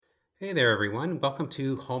Hey there, everyone. Welcome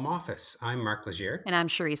to Home Office. I'm Mark Legier. And I'm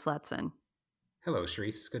Cherise Letson. Hello,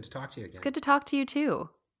 Sharice. It's good to talk to you It's again. good to talk to you too.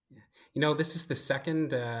 This is the second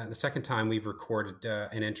time we've recorded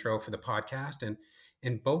an intro for the podcast,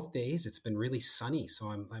 and both days it's been really sunny, so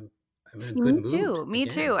I'm in a good Me mood too. Me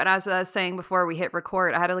too. again. And as I was saying before we hit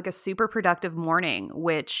record, I had like a super productive morning,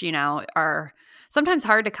 which, are sometimes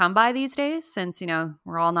hard to come by these days since,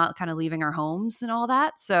 we're all not kind of leaving our homes and all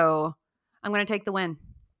that. So I'm going to take the win.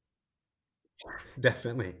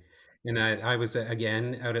 Definitely. And I was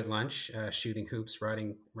again out at lunch, shooting hoops,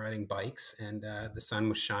 riding bikes, and the sun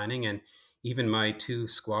was shining, and even my two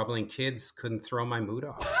squabbling kids couldn't throw my mood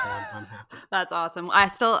off. So I'm happy. That's awesome.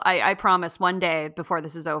 I promise one day before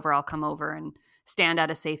this is over, I'll come over and stand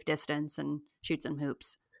at a safe distance and shoot some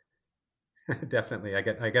hoops. Definitely, I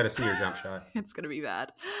got to see your jump shot. It's going to be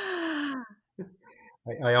bad.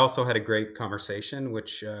 I also had a great conversation,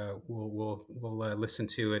 which we'll listen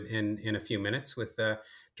to it in a few minutes with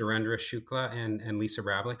Durendra Shukla and Lisa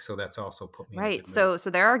Ravlik. So that's also put me in a Right. good mood. So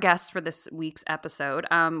there are guests for this week's episode.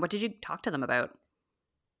 What did you talk to them about?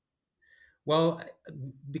 Well,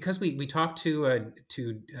 because we talked to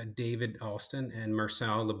David Alston and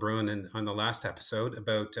Marcel Lebrun on the last episode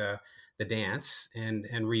about the dance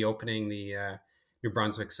and reopening the New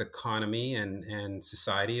Brunswick's economy and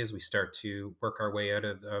society as we start to work our way out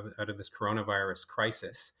of this coronavirus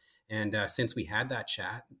crisis. And since we had that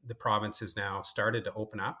chat, the province has now started to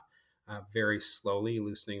open up very slowly,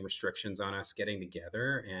 loosening restrictions on us getting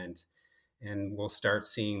together, and we'll start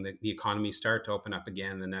seeing the economy start to open up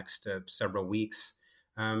again the next several weeks.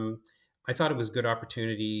 Um, I thought it was a good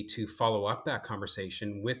opportunity to follow up that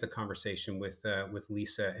conversation with a conversation with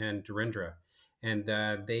Lisa and Durindra, and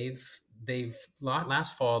they've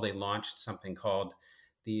last fall they launched something called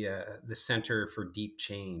the Center for Deep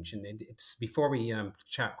Change, and it's before we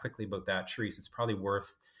chat quickly about that, Therese, it's probably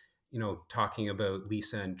worth talking about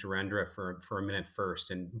Lisa and Durendra for a minute first,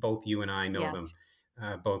 and both you and I know them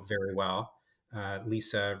Yes. both very well.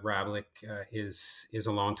 Lisa Ravlik is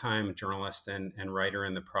a longtime journalist and writer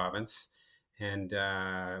in the province, and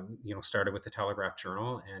started with the Telegraph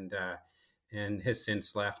Journal, and has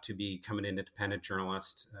since left to become an independent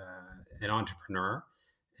journalist, an entrepreneur,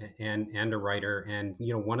 and a writer, and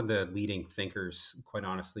one of the leading thinkers, quite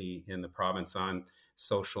honestly, in the province on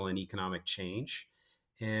social and economic change.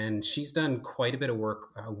 And she's done quite a bit of work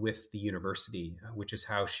with the university, which is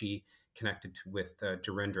how she connected with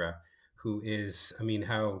Durindra, who is, I mean,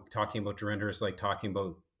 how talking about Durindra is like talking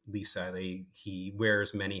about Lisa. He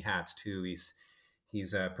wears many hats too.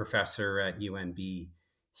 He's a professor at UNB.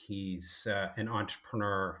 He's an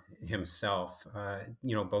entrepreneur himself,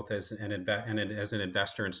 both as as an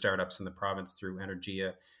investor in startups in the province through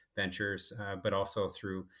Energia Ventures, but also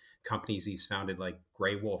through companies he's founded like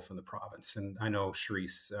Grey Wolf in the province. And I know,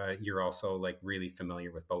 Sharice, you're also like really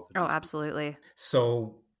familiar with both of Oh, these people. absolutely.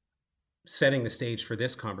 So, setting the stage for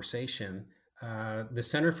this conversation, the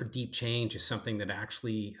Center for Deep Change is something that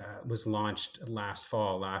actually was launched last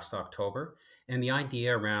fall, last October. And the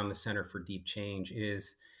idea around the Center for Deep Change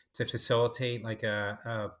is to facilitate like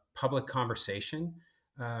a public conversation,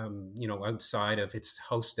 outside of, it's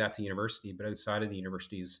hosted at the university, but outside of the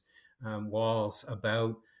university's walls,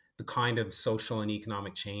 about the kind of social and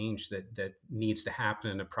economic change that needs to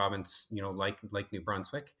happen in a province, like New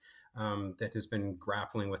Brunswick, that has been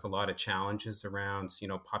grappling with a lot of challenges around,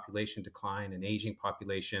 population decline and aging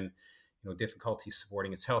population, difficulty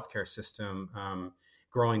supporting its healthcare system,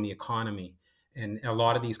 growing the economy. And a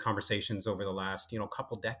lot of these conversations over the last,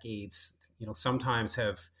 couple decades, sometimes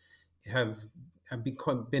have been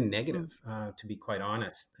Mm. negative, to be quite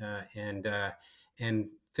honest. And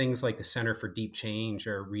things like the Center for Deep Change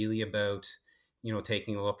are really about,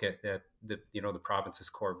 taking a look at the province's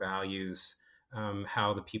core values,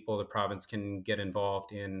 how the people of the province can get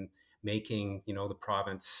involved in making the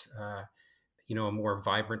province a more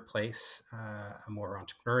vibrant place, a more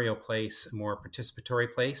entrepreneurial place, a more participatory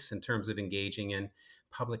place in terms of engaging in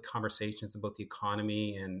public conversations about the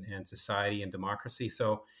economy and society and democracy.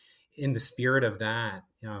 So, in the spirit of that,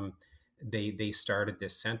 they started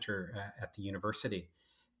this center at the university,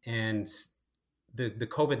 and the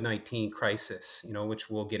COVID-19 crisis, which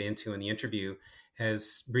we'll get into in the interview,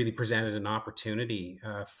 has really presented an opportunity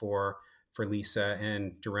for Lisa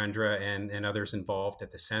and Durendra and others involved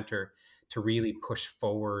at the center to really push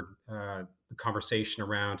forward the conversation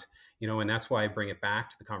around, and that's why I bring it back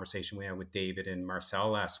to the conversation we had with David and Marcel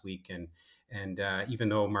last week. And even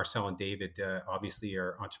though Marcel and David obviously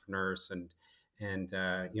are entrepreneurs and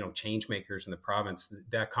change makers in the province,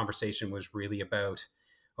 that conversation was really about,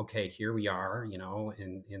 okay, here we are,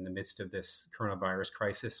 in the midst of this coronavirus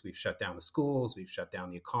crisis. We've shut down the schools, we've shut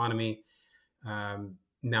down the economy.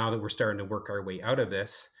 Now that we're starting to work our way out of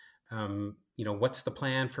this, what's the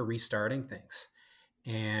plan for restarting things?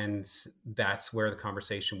 And that's where the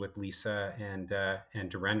conversation with Lisa and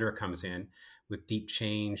Durendra comes in. With Deep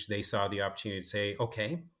Change, they saw the opportunity to say,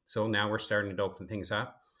 okay, so now we're starting to open things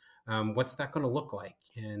up. What's that going to look like,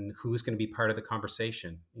 and who's going to be part of the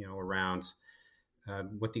conversation? Around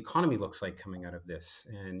what the economy looks like coming out of this,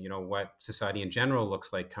 and what society in general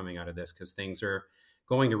looks like coming out of this, because things are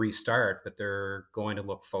going to restart, but they're going to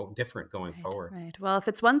look different going forward. Right. Well, if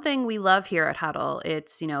it's one thing we love here at Huddle,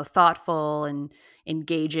 it's, thoughtful and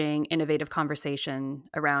engaging, innovative conversation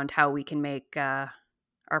around how we can make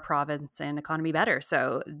our province and economy better.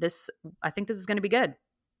 So I think this is going to be good.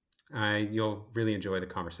 You'll really enjoy the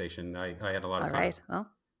conversation. I had a lot of fun. All right. Well,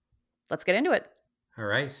 let's get into it. All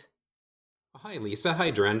right. Hi, Lisa.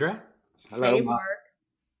 Hi, Durendra. Hello, Hey, Mark.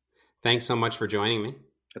 Thanks so much for joining me.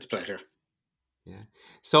 It's a pleasure. Yeah.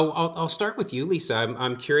 So I'll start with you, Lisa.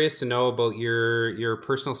 I'm curious to know about your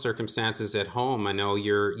personal circumstances at home. I know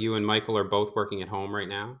you and Michael are both working at home right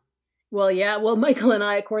now. Well, yeah. Well, Michael and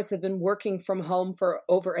I, of course, have been working from home for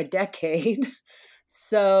over a decade.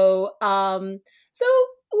 So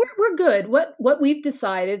we're good. What we've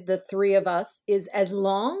decided, the three of us, is as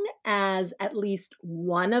long as at least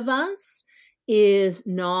one of us is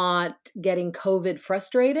not getting COVID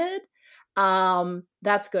frustrated,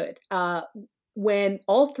 that's good. When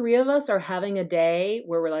all three of us are having a day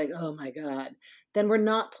where we're like, oh my God, then we're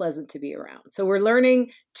not pleasant to be around. So we're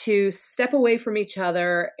learning to step away from each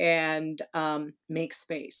other and make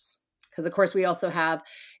space. Because, of course, we also have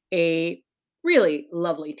a really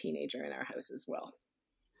lovely teenager in our house as well.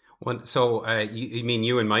 Well, so you mean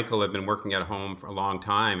you and Michael have been working at home for a long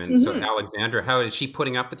time. And so Alexandra, how is she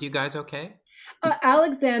putting up with you guys okay?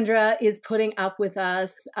 Alexandra is putting up with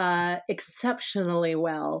us exceptionally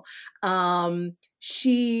well.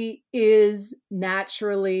 She is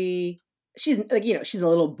naturally, she's a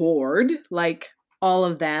little bored, like all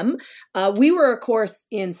of them. We were, of course,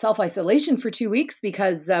 in self-isolation for 2 weeks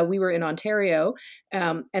because we were in Ontario,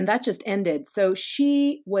 and that just ended. So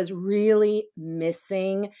she was really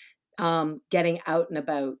missing getting out and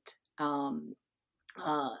about. When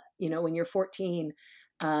you're 14,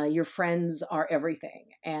 your friends are everything.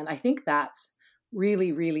 And I think that's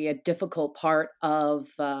really, really a difficult part of,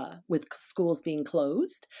 with schools being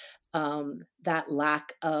closed, that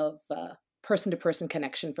lack of person-to-person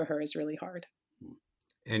connection for her is really hard.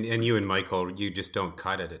 And you and Michael, you just don't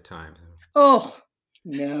cut it at times. Oh,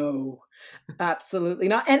 no, absolutely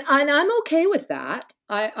not. And I'm okay with that.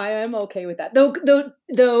 I am okay with that.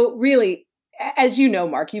 Though really, as you know,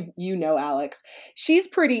 Mark, you know Alex, she's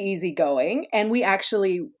pretty easygoing, and we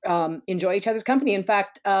actually enjoy each other's company. In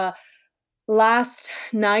fact, last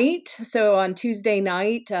night, so on Tuesday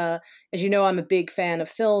night, as you know, I'm a big fan of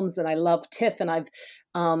films and I love TIFF, and I've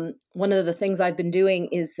one of the things I've been doing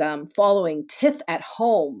is following TIFF at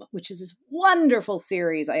Home, which is this wonderful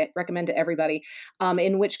series I recommend to everybody,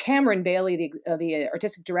 in which Cameron Bailey, the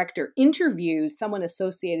artistic director, interviews someone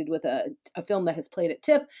associated with a film that has played at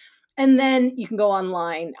TIFF. And then you can go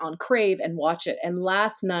online on Crave and watch it. And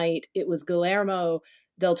last night it was Guillermo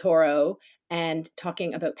del Toro and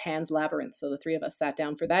talking about Pan's Labyrinth. So the three of us sat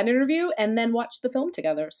down for that interview and then watched the film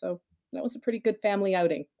together. So that was a pretty good family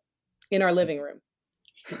outing in our living room.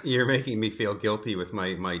 You're making me feel guilty with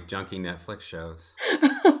my junky Netflix shows.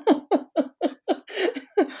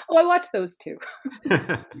 Oh, I watched those too.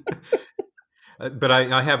 But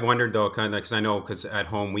I have wondered though, kind of, because I know, because at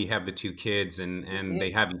home we have the two kids and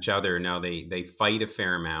they have each other now. They fight a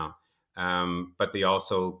fair amount, but they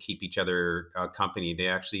also keep each other company. They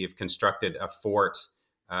actually have constructed a fort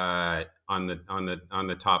on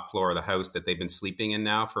the top floor of the house that they've been sleeping in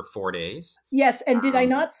now for 4 days. Yes, and did I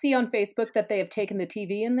not see on Facebook that they have taken the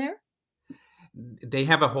TV in there? They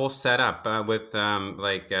have a whole setup with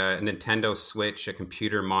like a Nintendo Switch, a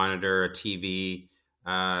computer monitor, a TV.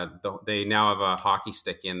 They now have a hockey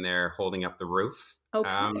stick in there holding up the roof.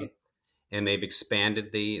 Okay. And they've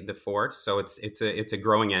expanded the fort, so it's a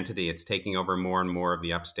growing entity. It's taking over more and more of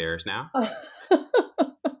the upstairs now.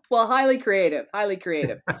 Well, highly creative.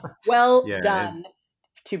 Well done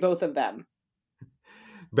to both of them.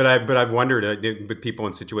 But I've wondered with people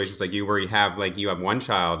in situations like you, where you have one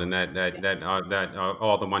child, and that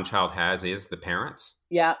all the one child has is the parents.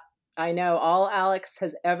 Yeah. I know. All Alex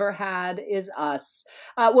has ever had is us.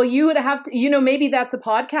 Well, you would have to, maybe that's a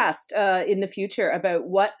podcast in the future about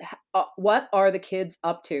what are the kids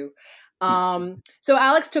up to. So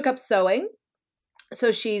Alex took up sewing.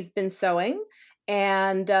 So she's been sewing,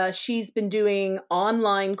 and she's been doing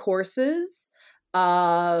online courses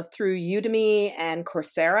through Udemy and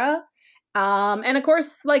Coursera. And of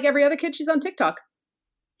course, like every other kid, she's on TikTok.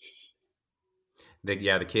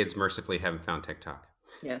 The kids mercifully haven't found TikTok.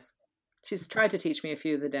 Yes. She's tried to teach me a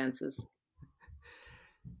few of the dances.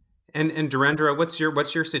 And Durandra, what's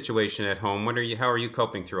your situation at home? How are you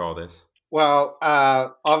coping through all this? Well,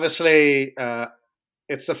 obviously,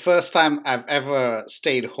 it's the first time I've ever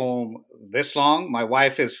stayed home this long. My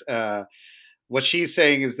wife is, what she's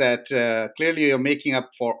saying is that clearly you're making up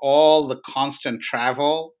for all the constant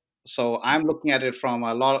travel. So I'm looking at it from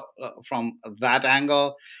from that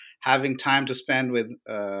angle, having time to spend with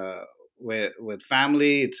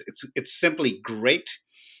family. It's simply great.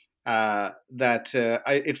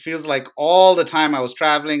 It feels like all the time I was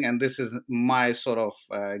traveling, and this is my sort of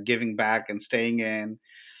giving back and staying in.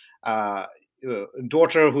 Uh,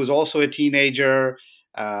 Daughter who's also a teenager,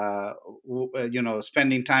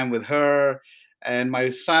 spending time with her. And my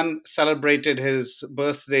son celebrated his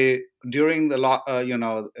birthday during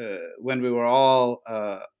when we were all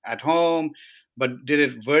at home, but did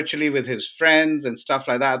it virtually with his friends and stuff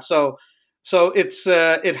like that. So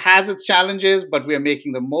it has its challenges, but we are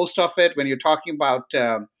making the most of it. When you're talking about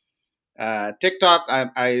TikTok,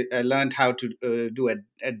 I learned how to do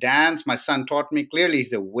a dance. My son taught me. Clearly,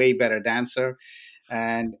 he's a way better dancer,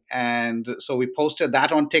 and so we posted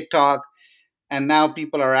that on TikTok. And now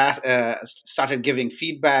people are started giving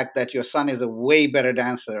feedback that your son is a way better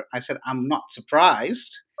dancer. I said, I'm not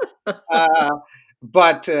surprised.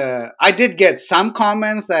 But I did get some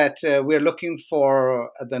comments that we're looking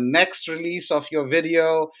for the next release of your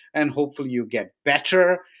video, and hopefully you get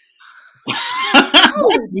better.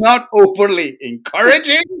 Not overly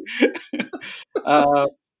encouraging.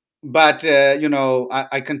 But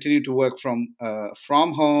I continue to work from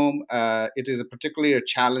home. It is a particularly a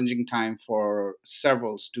challenging time for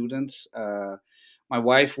several students. My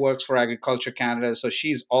wife works for Agriculture Canada, so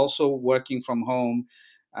she's also working from home.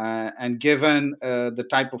 And given the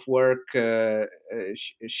type of work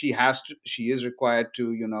she is required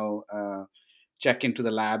to, check into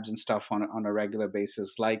the labs and stuff on a regular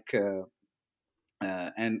basis.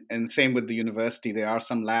 And same with the university. There are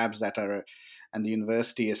some labs that are, and the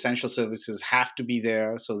university essential services have to be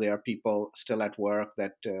there. So there are people still at work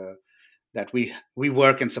that we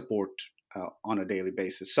work and support on a daily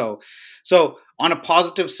basis. So on a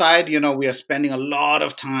positive side, we are spending a lot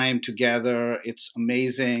of time together. It's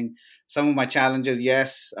amazing. Some of my challenges,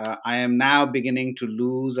 yes, I am now beginning to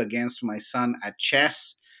lose against my son at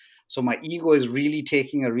chess. So my ego is really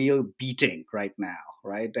taking a real beating right now,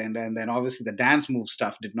 right? And then obviously the dance move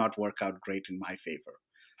stuff did not work out great in my favor.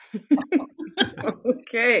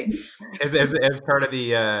 Okay. As part of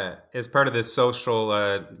the social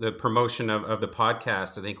the promotion of the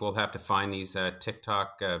podcast, I think we'll have to find these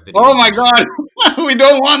TikTok videos. Oh my God, we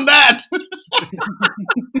don't want that.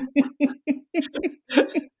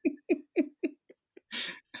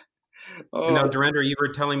 And now, Durandra, you were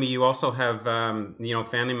telling me you also have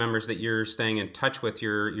family members that you're staying in touch with.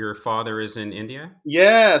 Your father is in India.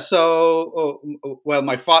 Yeah. So, well,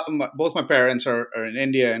 both my parents are in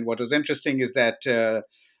India, and what was interesting is that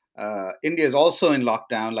India is also in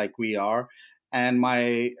lockdown, like we are, and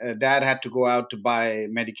my dad had to go out to buy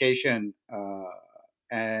medication,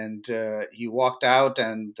 and he walked out,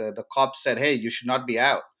 and the cop said, "Hey, you should not be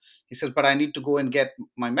out." He says, "But I need to go and get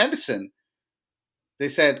my medicine." They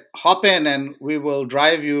said, hop in and we will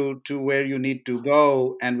drive you to where you need to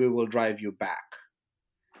go and we will drive you back.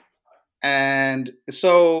 And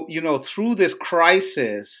so, through this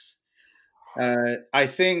crisis, I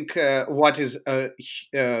think what is a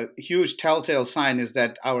huge telltale sign is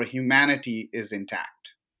that our humanity is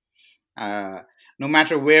intact. No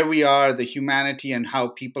matter where we are, the humanity and how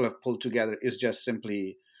people have pulled together is just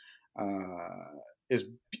simply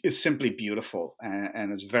is simply beautiful,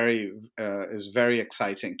 and it's very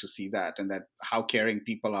exciting to see that, and that how caring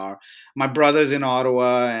people are. My brother's in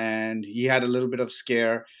Ottawa, and he had a little bit of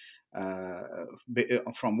scare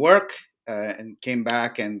from work, and came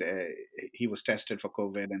back, and he was tested for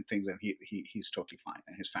COVID and things, and he's totally fine,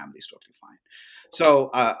 and his family's totally fine. So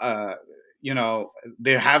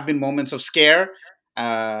there have been moments of scare,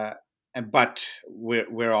 but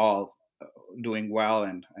we're all doing well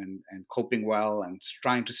and coping well and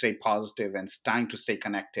trying to stay positive and trying to stay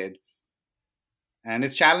connected. And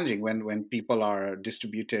it's challenging when people are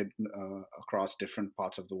distributed across different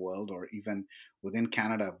parts of the world, or even within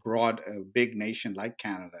Canada, a big nation like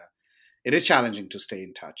Canada. It is challenging to stay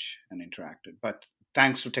in touch and interacted, but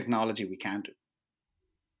thanks to technology, we can do.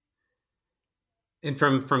 And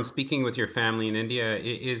from speaking with your family in India,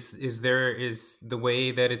 is the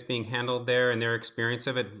way that it's being handled there and their experience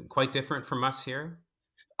of it quite different from us here?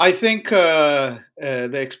 I think their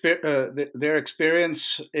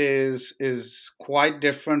experience is quite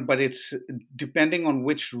different, but it's depending on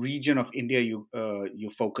which region of India you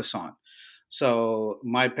focus on. So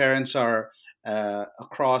my parents are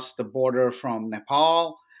across the border from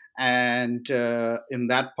Nepal, and in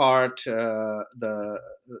that part, the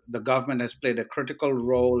government has played a critical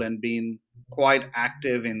role and been quite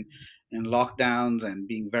active in lockdowns and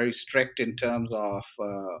being very strict in terms of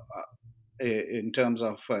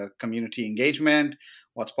community engagement,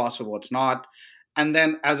 what's possible, what's not. And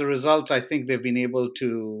then as a result, I think they've been able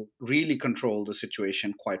to really control the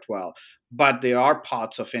situation quite well. But there are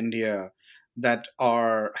parts of India that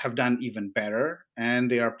are have done even better,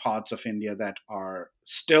 and there are parts of India that are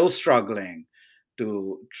still struggling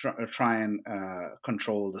to try and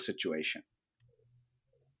control the situation.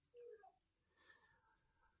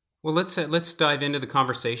 Well, let's dive into the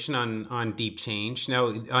conversation on deep change.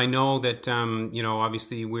 Now, I know that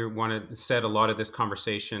obviously we want to set a lot of this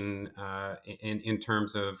conversation in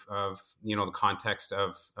terms of the context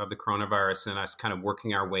of the coronavirus and us kind of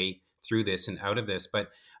working our way through this and out of this. But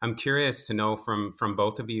I'm curious to know from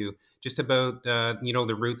both of you just about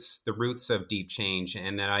the roots of deep change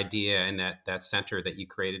and that idea and that center that you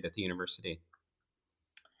created at the university.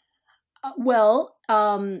 Well,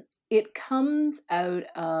 it comes out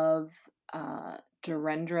of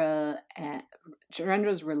Dhirendra and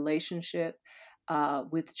Dhirendra's relationship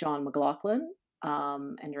with John McLaughlin,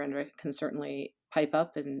 and Dhirendra can certainly pipe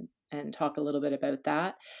up and talk a little bit about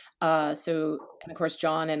that. And of course,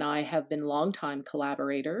 John and I have been longtime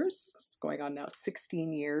collaborators. It's going on now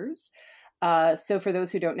 16 years. So for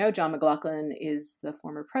those who don't know, John McLaughlin is the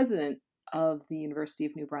former president of the University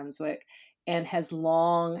of New Brunswick and has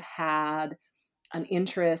long had an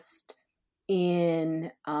interest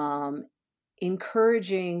in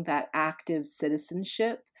encouraging that active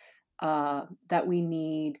citizenship that we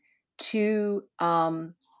need to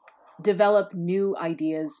develop new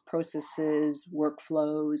ideas, processes,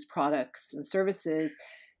 workflows, products, and services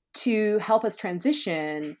to help us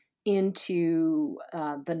transition into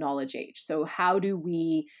the knowledge age. So how do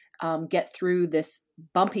we get through this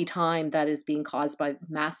bumpy time that is being caused by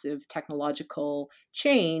massive technological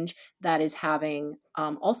change that is having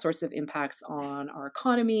all sorts of impacts on our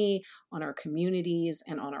economy, on our communities,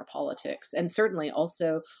 and on our politics, and certainly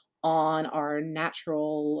also on our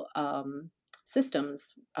natural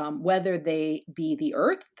systems, whether they be the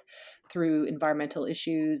earth through environmental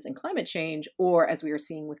issues and climate change, or as we are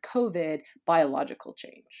seeing with COVID, biological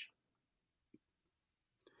change.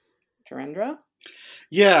 Dhirendra?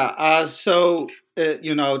 Yeah.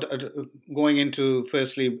 Going into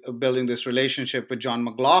firstly building this relationship with John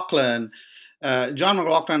McLaughlin. John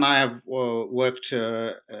McLaughlin and I have worked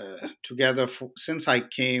together since I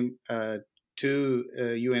came to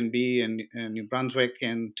UNB in New Brunswick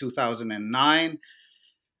in 2009.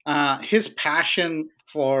 His passion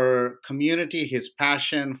for community, his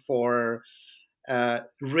passion for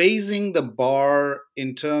raising the bar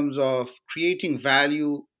in terms of creating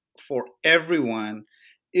value for everyone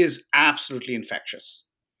is absolutely infectious.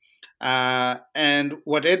 And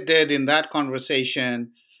what it did in that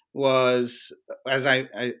conversation was, as I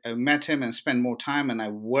met him and spent more time and I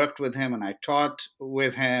worked with him and I taught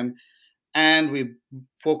with him, and we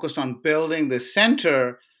focused on building the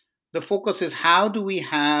center, the focus is how do we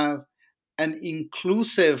have an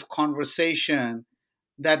inclusive conversation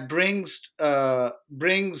that brings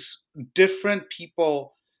different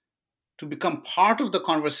people to become part of the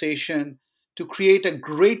conversation to create a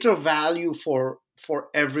greater value for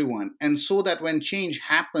everyone, and so that when change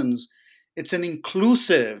happens, it's an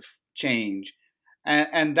inclusive change.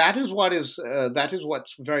 And that is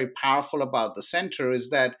what's very powerful about the center, is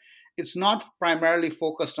that it's not primarily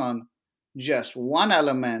focused on just one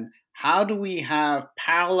element. How do we have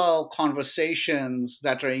parallel conversations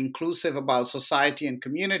that are inclusive about society and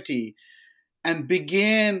community, and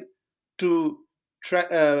begin to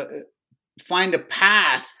find a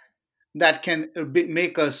path that can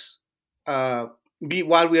make us be,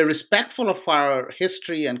 while we are respectful of our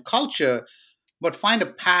history and culture, but find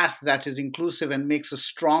a path that is inclusive and makes us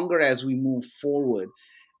stronger as we move forward.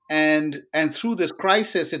 And through this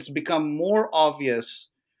crisis, it's become more obvious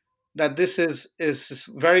that this is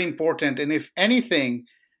very important. And if anything,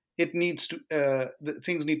 it needs to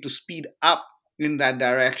things need to speed up in that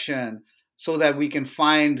direction, so that we can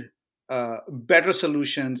find better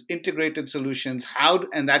solutions, integrated solutions.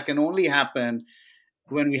 And that can only happen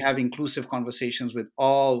when we have inclusive conversations with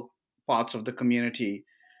all parts of the community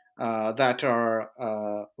that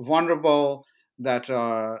are vulnerable, that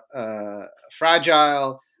are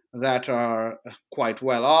fragile, that are quite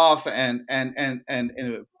well off, and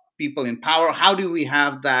people in power. How do we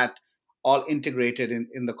have that all integrated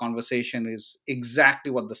in the conversation is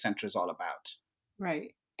exactly what the center is all about.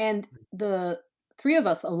 Right. And the three of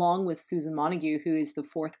us, along with Susan Montague, who is the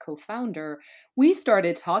fourth co-founder, we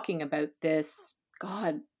started talking about this,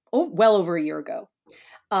 God, well over a year ago.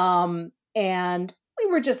 And we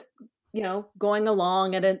were just, going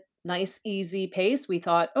along at a nice, easy pace. We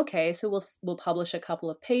thought, okay, so we'll publish a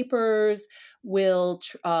couple of papers. We'll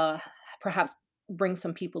perhaps bring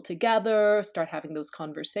some people together, start having those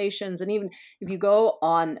conversations. And even if you go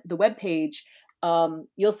on the webpage,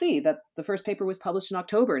 you'll see that the first paper was published in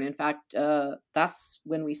October. And in fact, that's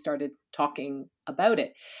when we started talking about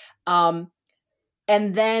it. And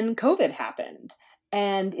then COVID happened.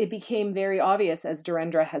 And it became very obvious, as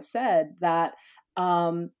Dhirendra has said, that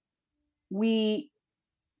we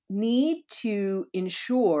need to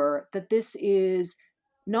ensure that this is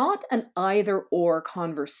not an either or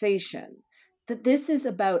conversation, that this is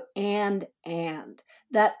about and,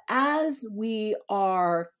 that as we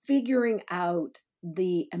are figuring out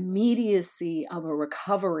the immediacy of a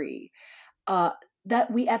recovery,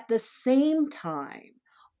 that we at the same time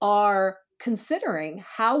are considering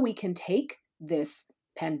how we can take this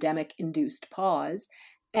pandemic-induced pause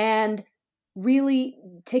and really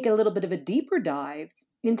take a little bit of a deeper dive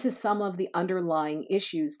into some of the underlying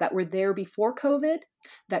issues that were there before COVID,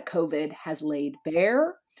 that COVID has laid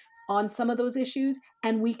bare on some of those issues,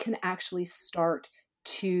 and we can actually start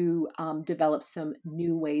to develop some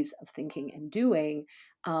new ways of thinking and doing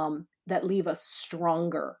that leave us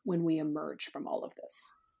stronger when we emerge from all of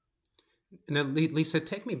this. Now, Lisa,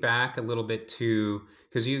 take me back a little bit to,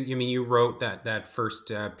 because you wrote that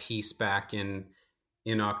first piece back in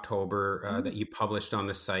October that you published on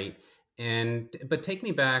the site. But take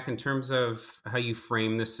me back in terms of how you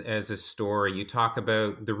frame this as a story. You talk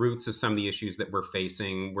about the roots of some of the issues that we're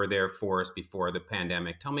facing were there for us before the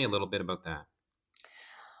pandemic. Tell me a little bit about that.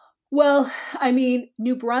 Well,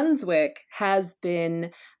 New Brunswick has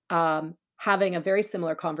been having a very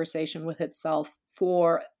similar conversation with itself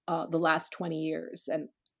for the last 20 years. And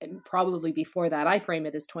probably before that, I frame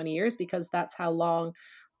it as 20 years because that's how long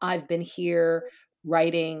I've been here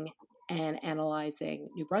writing and analyzing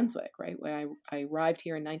New Brunswick, right? Where I arrived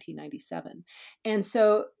here in 1997. And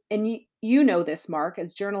so, and you know this, Mark,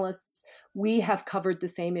 as journalists, we have covered the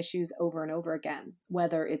same issues over and over again,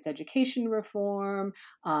 whether it's education reform,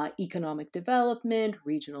 economic development,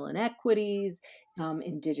 regional inequities,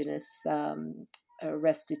 Indigenous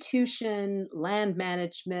restitution, land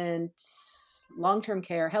management, long-term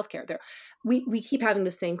care, healthcare. We keep having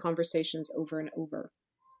the same conversations over and over.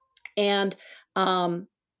 And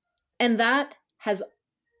that has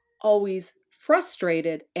always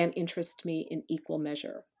frustrated and interested me in equal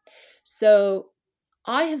measure. So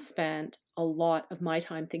I have spent a lot of my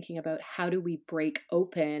time thinking about how do we break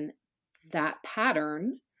open that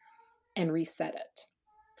pattern and reset it.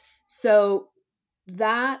 So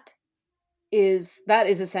that is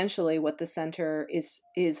essentially what the center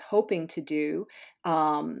is hoping to do.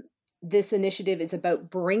 This initiative is about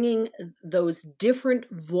bringing those different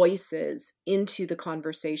voices into the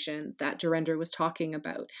conversation that Dhirendra was talking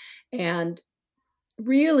about, and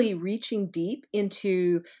really reaching deep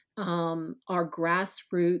into our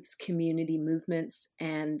grassroots community movements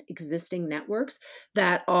and existing networks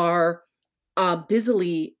that are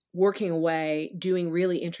busily working away, doing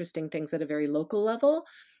really interesting things at a very local level,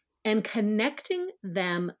 and connecting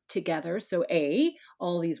them together. So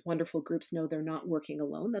all these wonderful groups know they're not working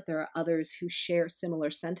alone, that there are others who share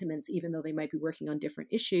similar sentiments, even though they might be working on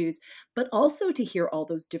different issues, but also to hear all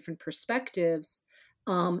those different perspectives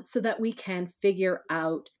so that we can figure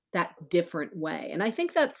out that different way. And I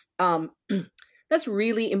think that's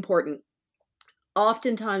really important.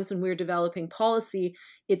 Oftentimes when we're developing policy,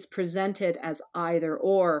 it's presented as either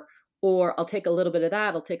or I'll take a little bit of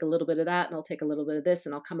that, I'll take a little bit of that, and I'll take a little bit of this,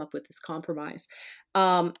 and I'll come up with this compromise.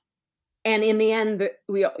 And in the end,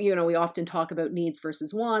 we often talk about needs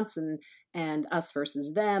versus wants and us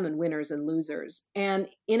versus them and winners and losers. And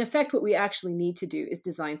in effect, what we actually need to do is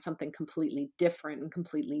design something completely different and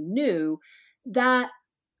completely new that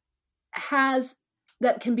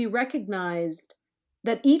can be recognized,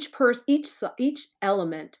 that each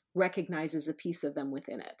element recognizes a piece of them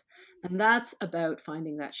within it. And that's about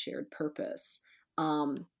finding that shared purpose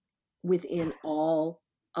within all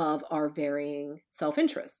of our varying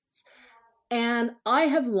self-interests. And I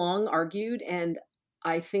have long argued, and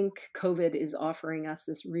I think COVID is offering us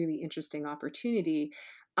this really interesting opportunity.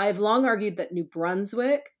 I've long argued that New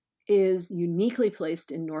Brunswick is uniquely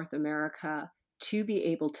placed in North America to be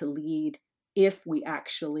able to lead if we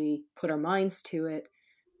actually put our minds to it,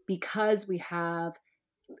 because we have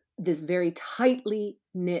this very tightly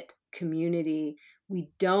knit community. We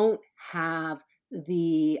don't have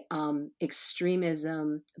the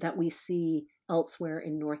extremism that we see elsewhere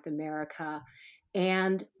in North America.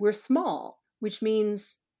 And we're small, which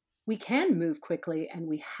means we can move quickly, and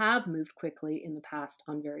we have moved quickly in the past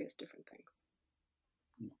on various different things.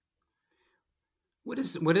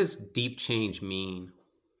 What does deep change mean?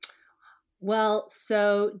 Well,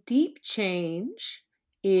 so deep change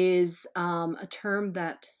is a term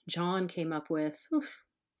that John came up with,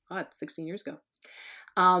 16 years ago.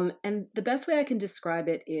 And the best way I can describe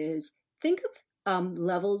it is think of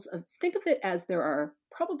think of it as there are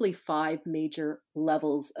probably 5 major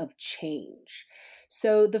levels of change.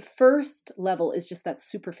 So the first level is just that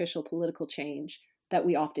superficial political change that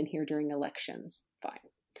we often hear during elections. Fine.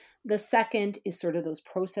 The second is sort of those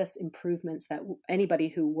process improvements that anybody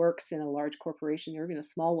who works in a large corporation or even a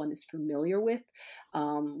small one is familiar with,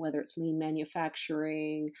 whether it's lean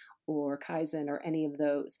manufacturing or Kaizen or any of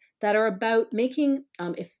those, that are about making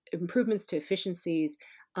improvements to efficiencies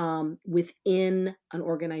within an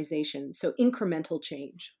organization. So incremental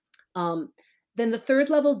change. Then the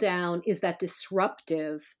third level down is that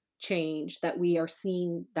disruptive change that we are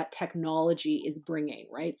seeing that technology is bringing,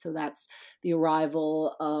 right? So that's the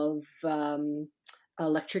arrival of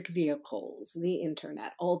electric vehicles, the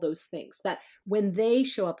internet, all those things that when they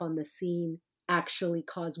show up on the scene actually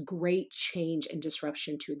cause great change and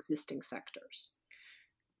disruption to existing sectors.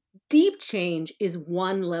 Deep change is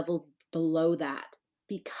one level below that,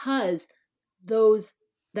 because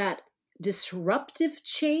that disruptive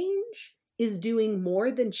change is doing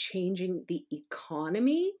more than changing the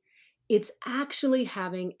economy. It's actually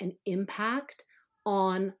having an impact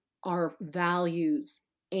on our values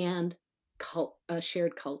and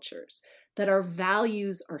shared cultures, that our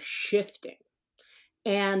values are shifting.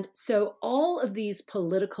 And so all of these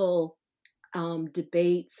political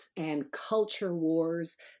debates and culture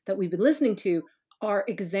wars that we've been listening to are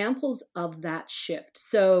examples of that shift.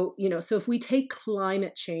 So, so if we take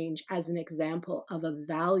climate change as an example of a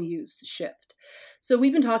values shift. So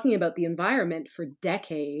we've been talking about the environment for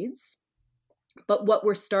decades, but what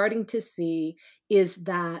we're starting to see is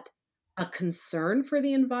that a concern for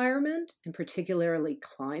the environment, and particularly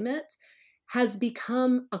climate, has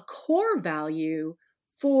become a core value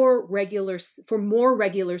for more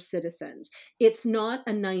regular citizens. It's not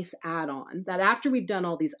a nice add-on that after we've done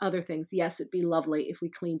all these other things, yes, it'd be lovely if we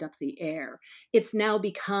cleaned up the air. It's now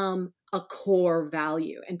become a core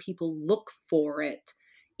value, and people look for it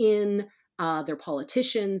in their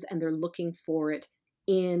politicians, and they're looking for it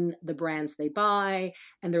in the brands they buy,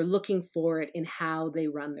 and they're looking for it in how they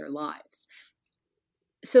run their lives.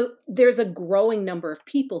 So there's a growing number of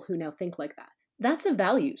people who now think like that. That's a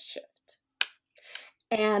values shift.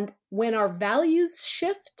 And when our values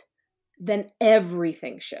shift, then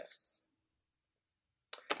everything shifts.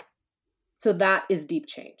 So that is deep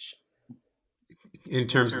change. In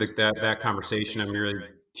terms of that conversation, I'm really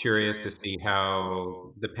curious to see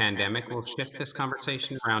how the pandemic will shift this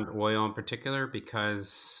conversation around oil in particular,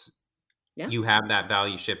 because you have that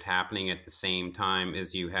value shift happening at the same time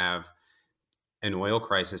as you have an oil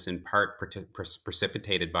crisis, in part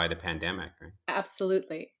precipitated by the pandemic, right?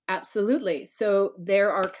 Absolutely. Absolutely. So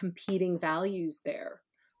there are competing values there,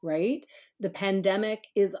 right? The pandemic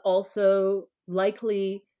is also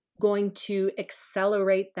likely going to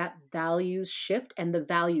accelerate that values shift and the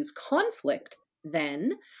values conflict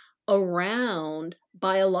then around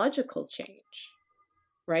biological change,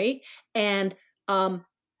 right? And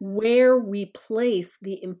where we place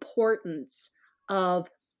the importance of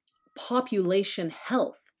population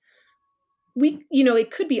health.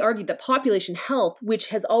 It could be argued that population health, which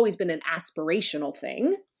has always been an aspirational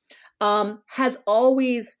thing, has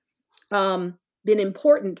always been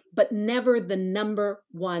important, but never the number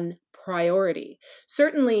one priority.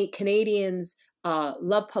 Certainly, Canadians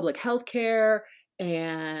love public health care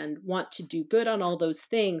and want to do good on all those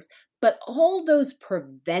things. But all those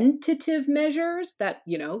preventative measures that,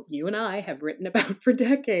 you and I have written about for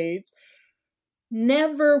decades,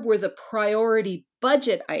 never were the priority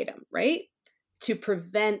budget item, right? To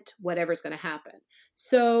prevent whatever's going to happen.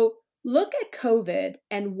 So look at COVID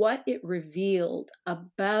and what it revealed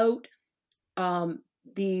about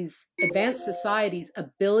these advanced societies'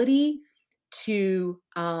 ability to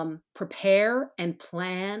prepare and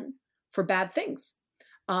plan for bad things,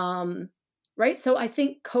 right? So I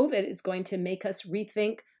think COVID is going to make us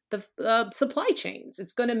rethink the supply chains.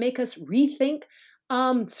 It's going to make us rethink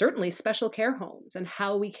certainly special care homes and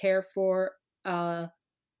how we care for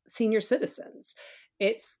senior citizens.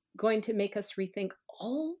 It's going to make us rethink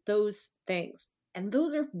all those things. And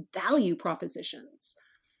those are value propositions.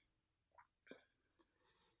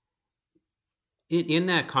 In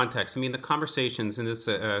that context, I mean, the conversations, and this is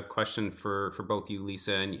a question for both you,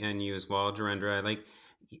 Lisa, and you as well, Jarendra, like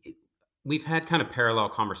we've had kind of parallel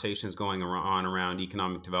conversations going on around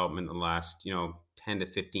economic development in the last, 10 to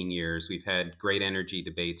 15 years. We've had great energy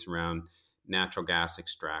debates around natural gas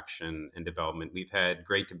extraction and development. We've had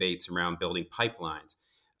great debates around building pipelines.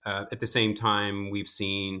 At the same time, we've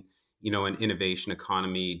seen, an innovation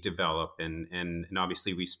economy develop, and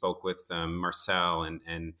obviously we spoke with Marcel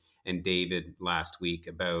and David last week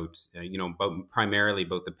about primarily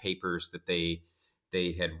about the papers that they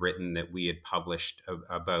had written that we had published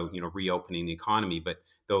about reopening the economy. But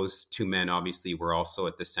those two men obviously were also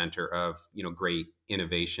at the center of great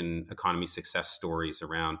innovation economy success stories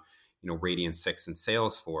around Radian 6 and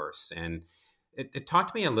Salesforce. And it talked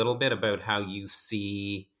to me a little bit about how you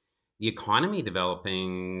see the economy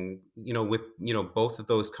developing, with, both of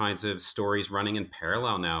those kinds of stories running in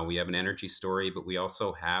parallel now. We have an energy story, but we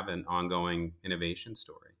also have an ongoing innovation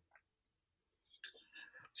story.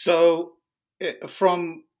 So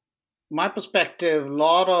from my perspective, a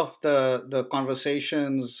lot of the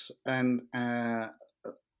conversations and that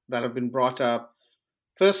have been brought up,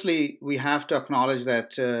 firstly, we have to acknowledge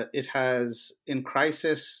that it has, in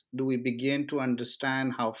crisis, do we begin to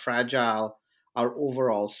understand how fragile our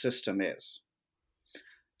overall system is.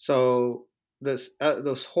 So this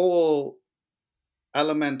whole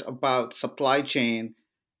element about supply chain,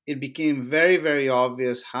 it became very, very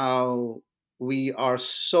obvious how we are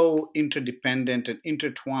so interdependent and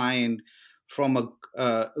intertwined from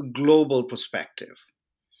a global perspective.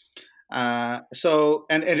 And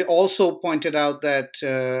it also pointed out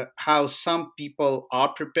that how some people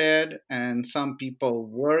are prepared and some people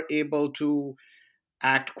were able to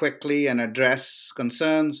act quickly and address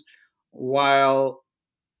concerns, while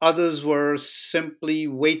others were simply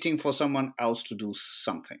waiting for someone else to do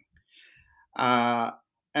something. Uh,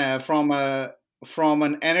 from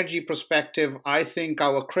an energy perspective, I think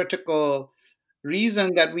our critical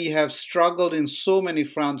reason that we have struggled in so many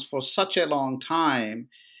fronts for such a long time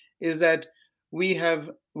is that we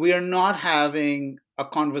are not having a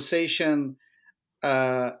conversation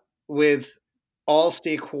with all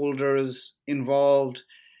stakeholders involved,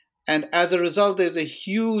 and as a result, there's a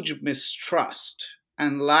huge mistrust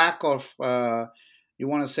and lack of you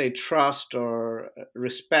want to say trust or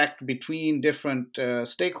respect between different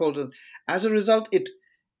stakeholders. As a result, it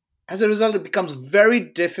becomes very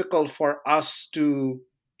difficult for us to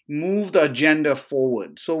move the agenda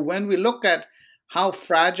forward. So when we look at how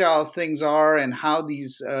fragile things are and how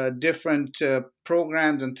these different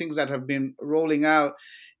programs and things that have been rolling out,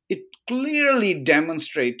 it clearly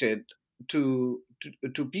demonstrated to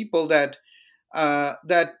people that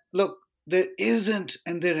that look, there isn't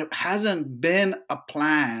and there hasn't been a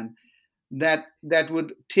plan that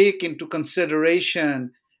would take into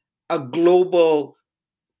consideration a global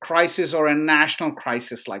crisis or a national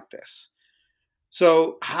crisis like this.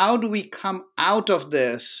 So how do we come out of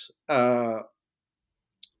this?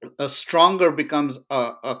 A stronger becomes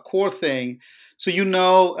a core thing. So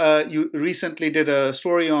you recently did a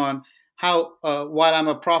story on how while I'm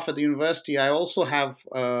a prof at the university, I also have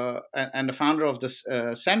and the founder of this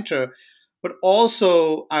center, but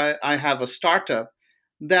also I have a startup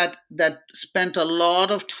that spent a lot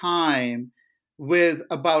of time with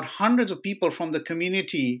about hundreds of people from the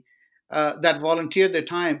community that volunteered their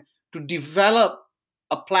time to develop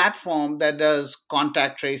a platform that does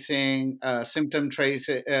contact tracing, symptom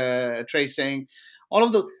tracing, all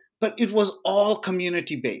of the, but it was all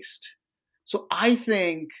community based. So I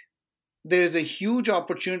think there's a huge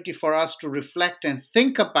opportunity for us to reflect and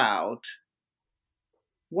think about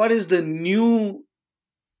what is the new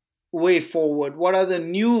way forward, what are the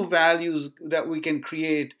new values that we can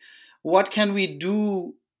create, what can we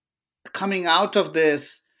do coming out of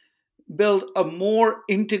this, build a more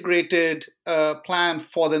integrated plan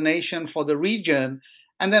for the nation, for the region,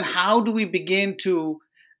 and then how do we begin to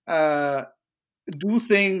do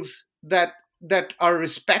things that are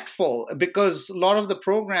respectful? Because a lot of the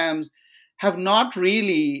programs have not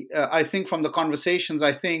really, I think from the conversations,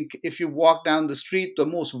 I think if you walk down the street, the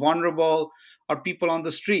most vulnerable are people on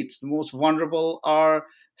the streets. The most vulnerable are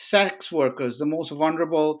sex workers. The most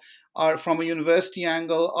vulnerable are, from a university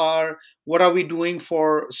angle, are what are we doing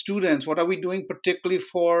for students? What are we doing particularly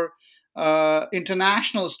for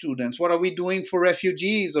international students? What are we doing for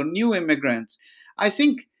refugees or new immigrants? I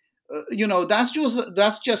think that's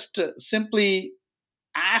just simply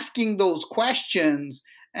asking those questions,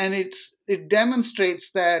 and it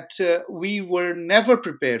demonstrates that we were never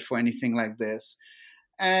prepared for anything like this,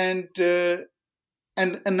 and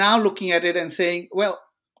and now looking at it and saying, well,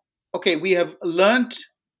 okay, we have learned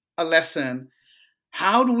a lesson.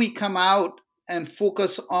 How do we come out and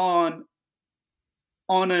focus on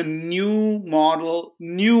a new model,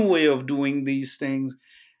 new way of doing these things?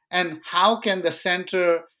 And how can the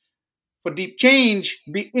Center for Deep Change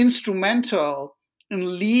be instrumental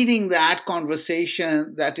in leading that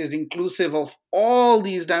conversation that is inclusive of all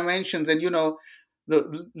these dimensions? And,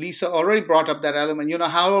 Lisa already brought up that element.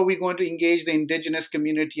 How are we going to engage the indigenous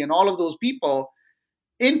community and all of those people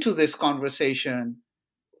into this conversation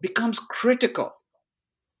becomes critical.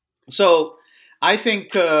 So I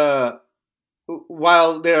think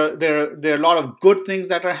while there are a lot of good things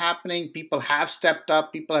that are happening, people have stepped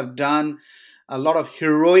up, people have done a lot of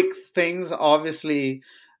heroic things. Obviously,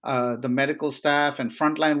 the medical staff and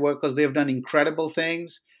frontline workers, they've done incredible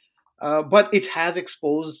things. But it has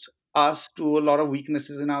exposed us to a lot of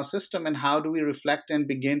weaknesses in our system. And how do we reflect and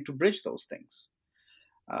begin to bridge those things?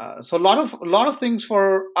 So a lot of things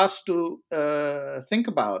for us to think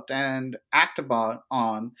about and act about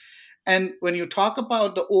on. And when you talk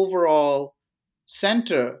about the overall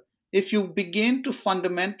center, if you begin to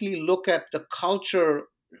fundamentally look at the cultural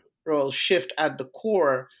shift at the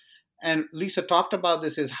core, and Lisa talked about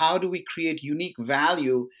this, is how do we create unique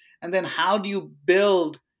value, and then how do you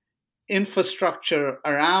build infrastructure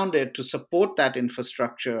around it to support that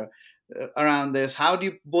infrastructure around this? How do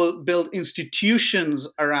you build institutions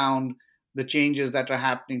around the changes that are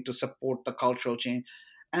happening to support the cultural change?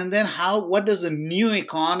 And then what does the new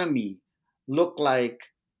economy look like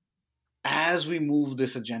as we move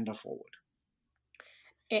this agenda forward?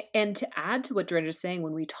 And to add to what Dhirendra's saying,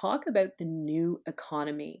 when we talk about the new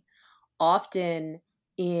economy, often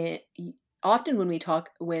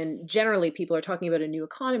when generally people are talking about a new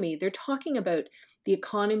economy, they're talking about the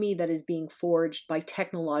economy that is being forged by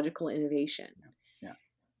technological innovation. Yeah.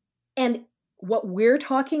 And what we're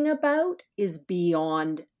talking about is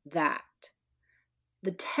beyond that.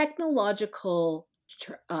 The technological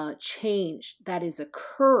change that is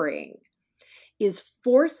occurring is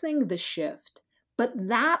forcing the shift, but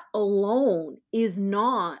that alone is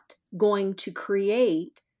not going to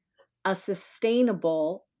create a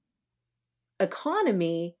sustainable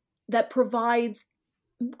economy that provides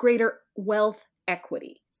greater wealth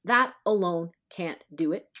equity. That alone can't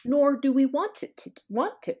do it, nor do we want it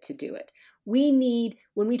to do it. We need,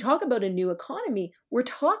 when we talk about a new economy, we're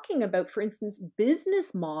talking about, for instance,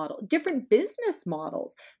 different business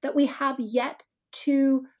models that we have yet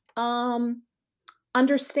to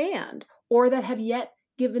understand, or that have yet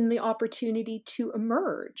given the opportunity to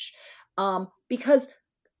emerge. Because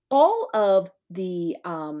all of the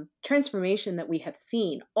transformation that we have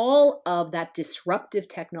seen, all of that disruptive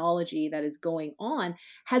technology that is going on,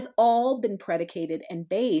 has all been predicated and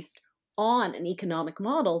based on an economic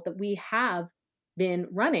model that we have been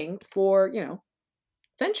running for,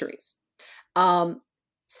 centuries.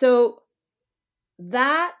 So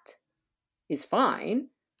that is fine,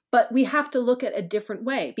 but we have to look at a different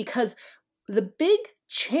way, because the big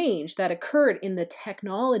change that occurred in the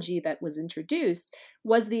technology that was introduced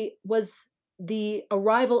was the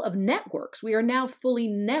arrival of networks. We are now fully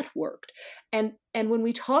networked. And when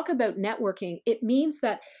we talk about networking, it means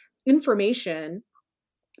that information,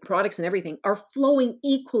 products and everything are flowing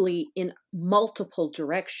equally in multiple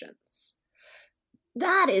directions.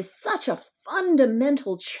 That is such a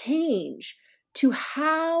fundamental change to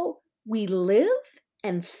how we live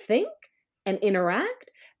and think and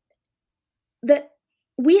interact that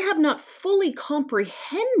we have not fully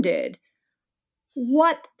comprehended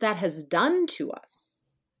what that has done to us.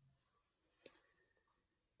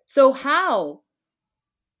 So how,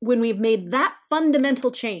 when we've made that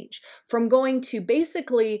fundamental change from going to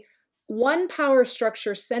basically one power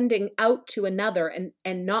structure sending out to another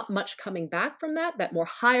and not much coming back from that more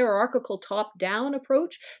hierarchical top-down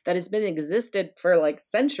approach that has been existed for like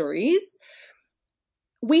centuries,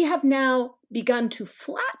 we have now begun to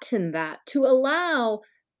flatten that to allow,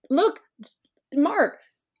 look, Mark,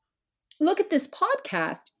 look at this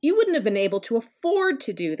podcast. You wouldn't have been able to afford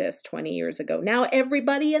to do this 20 years ago. Now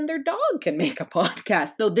everybody and their dog can make a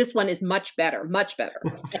podcast, though this one is much better, much better.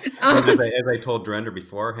 As I told Dhirendra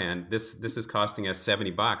beforehand, this is costing us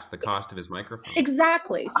 $70, the cost of his microphone.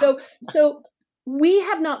 Exactly. So we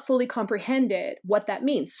have not fully comprehended what that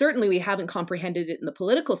means. Certainly we haven't comprehended it in the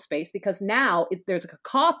political space, because now there's a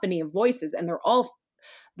cacophony of voices, and they're all,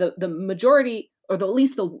 the majority, or at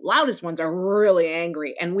least the loudest ones, are really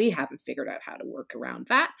angry, and we haven't figured out how to work around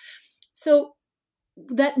that. So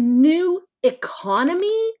that new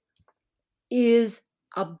economy is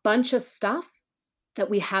a bunch of stuff that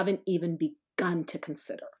we haven't even begun to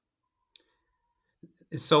consider.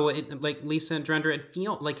 So like Lisa and Drendra,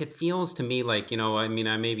 it feels to me like, I mean,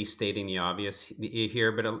 I may be stating the obvious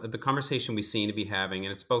here, but the conversation we seem to be having,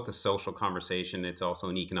 and it's both a social conversation, it's also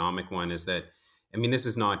an economic one, is that, I mean, this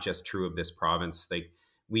is not just true of this province. Like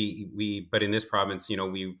but in this province,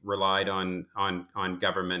 we relied on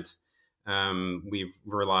government. We've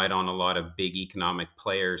relied on a lot of big economic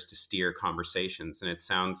players to steer conversations, and it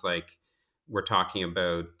sounds like we're talking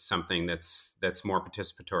about something that's more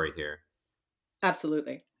participatory here.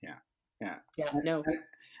 Absolutely. Yeah. Yeah. Yeah. No.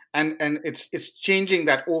 And it's changing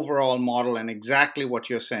that overall model. And exactly what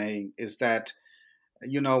you're saying is that,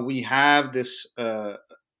 we have this,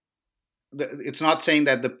 it's not saying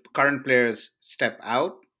that the current players step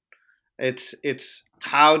out. It's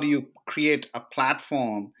how do you create a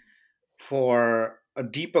platform for a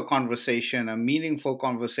deeper conversation, a meaningful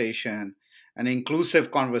conversation, an inclusive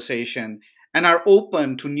conversation, and are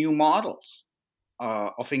open to new models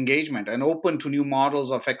of engagement and open to new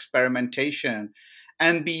models of experimentation,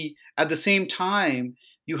 and be at the same time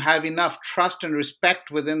you have enough trust and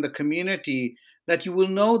respect within the community that you will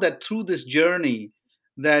know that through this journey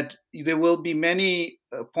that there will be many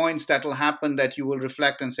points that will happen that you will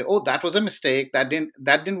reflect and say, oh, that was a mistake, that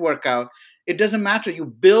didn't work out. It doesn't matter, you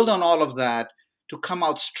build on all of that to come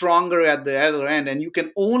out stronger at the other end. And you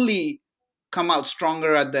can only come out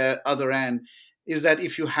stronger at the other end is that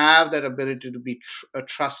if you have that ability to be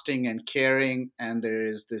trusting and caring, and there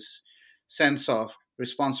is this sense of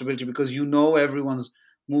responsibility because everyone's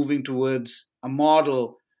moving towards a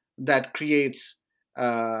model that creates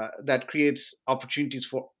opportunities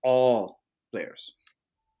for all players.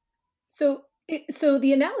 So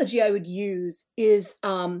the analogy I would use is,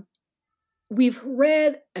 we've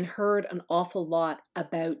read and heard an awful lot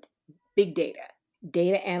about big data,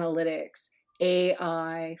 data analytics,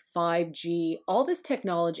 AI, 5G, all this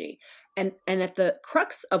technology. And at the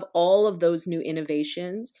crux of all of those new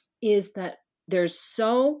innovations is that there's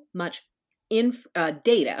so much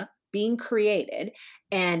data being created,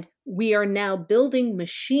 and we are now building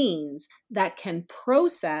machines that can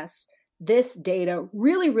process this data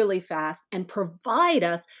really, really fast and provide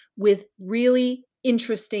us with really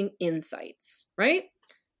interesting insights, right?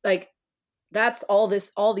 Like, that's all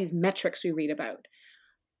these metrics we read about.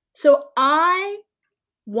 So I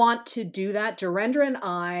want to do that. Dhirendra and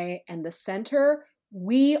I and the center,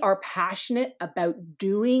 we are passionate about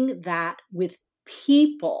doing that with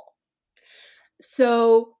people.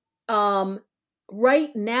 So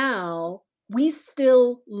right now, we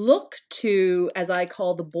still look to, as I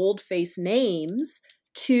call the boldface names,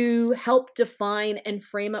 to help define and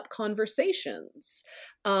frame up conversations.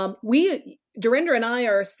 Dhirendra and I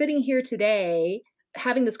are sitting here today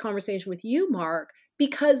having this conversation with you, Mark,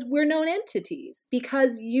 because we're known entities,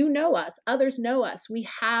 because you know us, others know us. We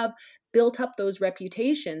have built up those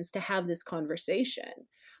reputations to have this conversation.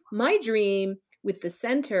 My dream with the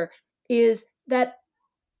center is that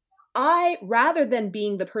I, rather than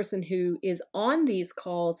being the person who is on these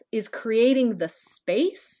calls, is creating the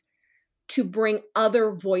space to bring other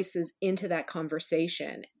voices into that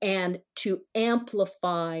conversation and to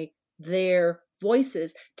amplify their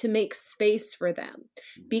voices, to make space for them,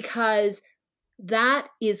 because that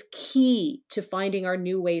is key to finding our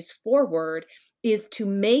new ways forward, is to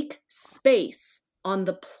make space on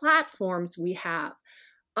the platforms we have.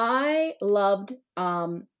 I loved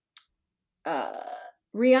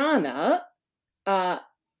Rihanna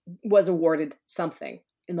was awarded something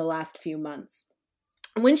in the last few months.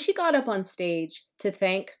 When she got up on stage to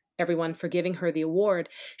thank everyone for giving her the award,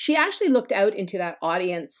 she actually looked out into that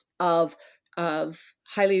audience of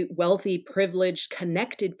highly wealthy, privileged,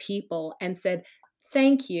 connected people and said,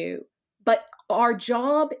 thank you, but our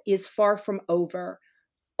job is far from over.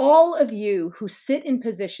 All of you who sit in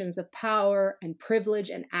positions of power and privilege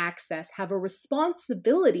and access have a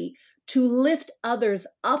responsibility to lift others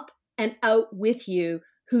up and out with you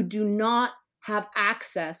who do not have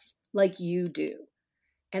access like you do.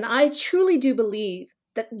 And I truly do believe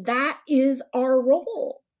that that is our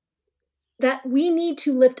role, that we need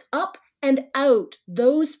to lift up and out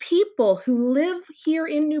those people who live here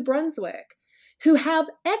in New Brunswick, who have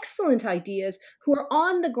excellent ideas, who are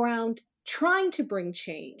on the ground trying to bring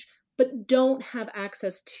change, but don't have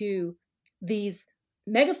access to these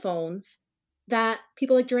megaphones that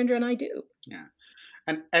people like Dhirendra and I do. Yeah.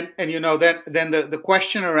 And then the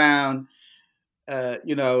question around,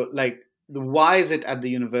 like, why is it at the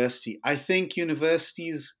university? I think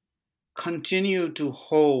universities continue to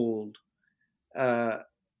hold a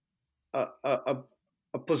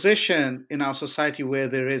position in our society where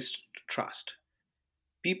there is trust.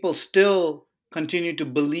 People still continue to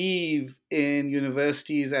believe in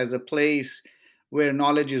universities as a place where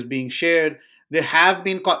knowledge is being shared. There have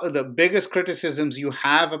been the biggest criticisms you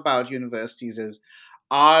have about universities is,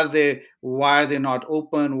 why are they not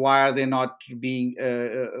open? Why are they not being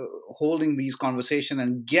holding these conversations?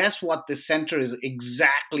 And guess what the center is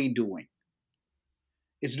exactly doing?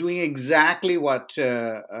 It's doing exactly what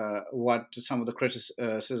some of the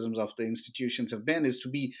criticisms of the institutions have been, is to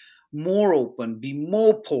be more open, be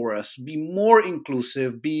more porous, be more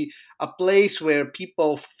inclusive, be a place where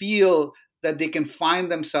people feel that they can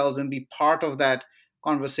find themselves and be part of that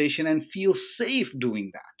conversation and feel safe doing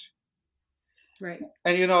that. Right.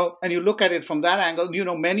 And and you look at it from that angle.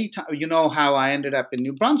 Many times, how I ended up in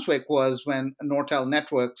New Brunswick was when Nortel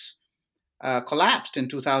Networks collapsed in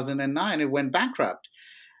 2009. It went bankrupt.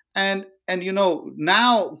 And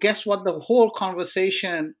now guess what the whole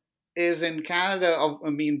conversation is in Canada,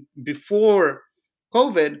 before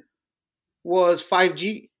COVID, was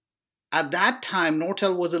 5G. At that time,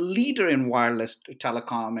 Nortel was a leader in wireless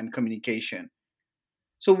telecom and communication.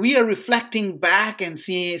 So we are reflecting back and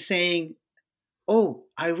saying, oh,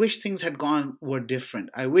 I wish things were different.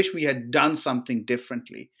 I wish we had done something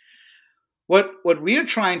differently. What we're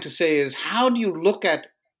trying to say is, how do you look at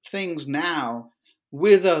things now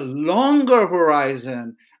with a longer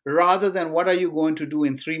horizon, rather than what are you going to do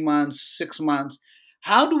in 3 months, 6 months?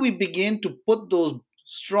 How do we begin to put those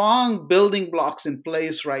strong building blocks in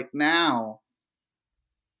place right now,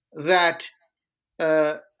 that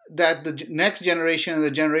that the next generation and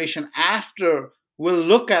the generation after will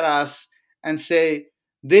look at us and say,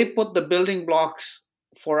 they put the building blocks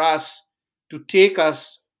for us to take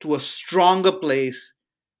us to a stronger place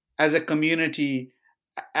as a community,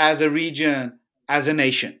 as a region, as a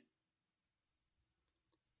nation.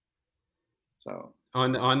 So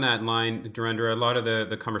on that line, Dhirendra, a lot of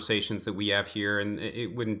the conversations that we have here, and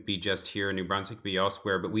it wouldn't be just here in New Brunswick, it'd be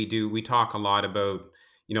elsewhere, but we talk a lot about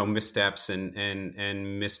missteps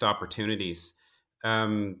and missed opportunities.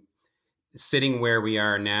 Sitting where we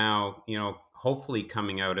are now, hopefully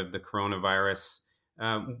coming out of the coronavirus,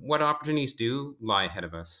 what opportunities do lie ahead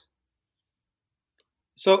of us?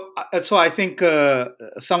 So I think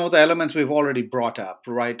some of the elements we've already brought up,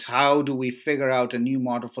 right? How do we figure out a new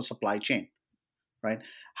model for supply chain, right?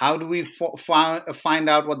 How do we find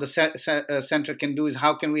out what the center can do? Is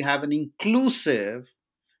how can we have an inclusive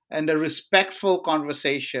and a respectful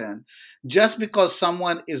conversation? Just because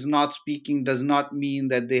someone is not speaking does not mean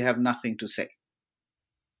that they have nothing to say.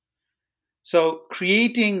 So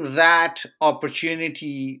creating that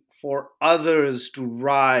opportunity for others to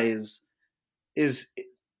rise is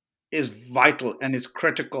vital and is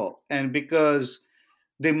critical. And because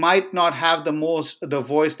they might not have the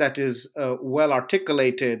voice that is well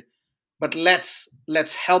articulated, but let's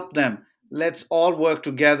help them. Let's all work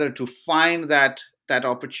together to find that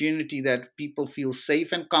opportunity, that people feel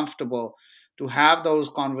safe and comfortable to have those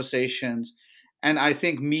conversations. And I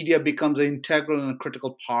think media becomes an integral and a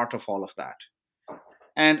critical part of all of that.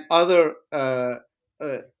 And other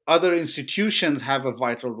institutions have a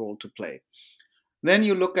vital role to play. Then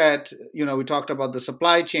you look at, we talked about the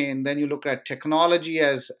supply chain. Then you look at technology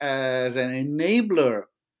as an enabler.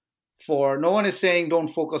 For no one is saying don't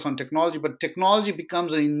focus on technology, but technology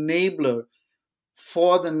becomes an enabler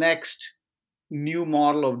for the next new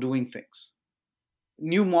model of doing things,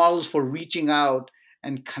 new models for reaching out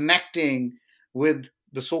and connecting with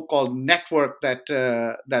the so-called network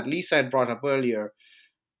that Lisa had brought up earlier,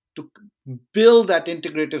 to build that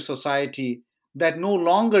integrative society that no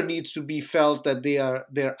longer needs to be felt that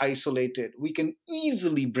they're isolated. We can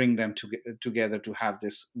easily bring them together to have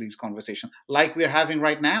these conversations like we're having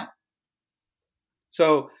right now.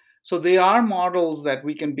 So there are models that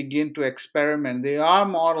we can begin to experiment. There are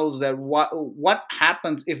models that what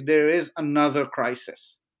happens if there is another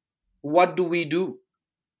crisis? What do we do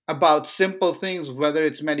about simple things, whether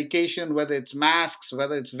it's medication, whether it's masks,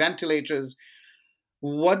 whether it's ventilators?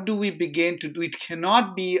 What do we begin to do? It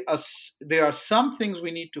cannot be there are some things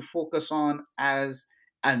we need to focus on as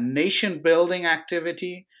a nation building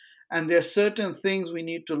activity. And there are certain things we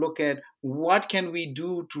need to look at. What can we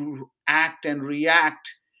do to act and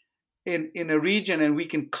react in a region, and we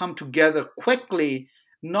can come together quickly?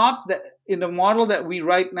 Not that in the model that we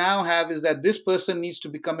right now have is that this person needs to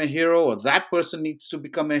become a hero or that person needs to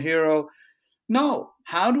become a hero. No,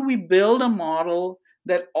 how do we build a model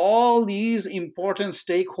that all these important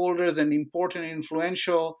stakeholders and important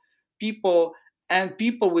influential people and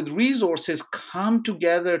people with resources come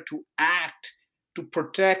together to act, to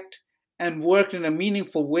protect, and work in a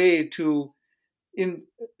meaningful way to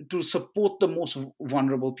support the most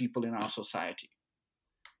vulnerable people in our society?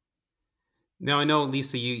 Now, I know,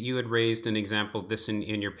 Lisa, you had raised an example of this in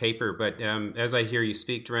your paper, but as I hear you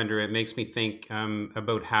speak, Dhirendra, it makes me think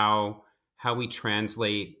about how how we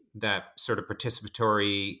translate that sort of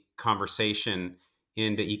participatory conversation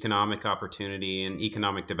into economic opportunity and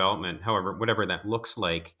economic development, however, whatever that looks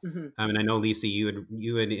like. And I know, Lisa, you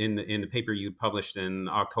had in the paper you published in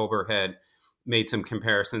October had made some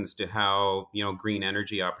comparisons to how, green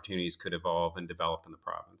energy opportunities could evolve and develop in the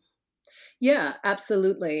province. Yeah,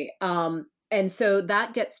 absolutely. And so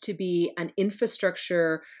that gets to be an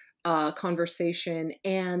infrastructure conversation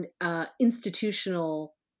and an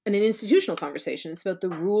institutional conversation. It's about the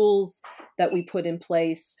rules that we put in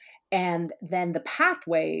place and then the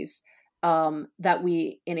pathways that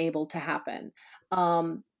we enable to happen.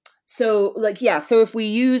 So if we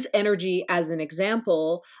use energy as an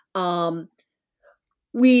example,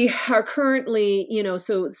 we are currently,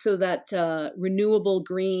 so that renewable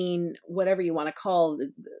green, whatever you want to call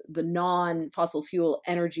the non-fossil fuel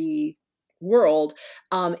energy world,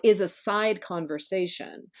 is a side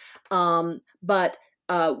conversation. But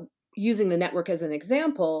using the network as an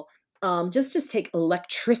example, just take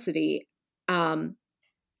electricity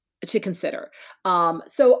to consider.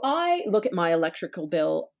 So I look at my electrical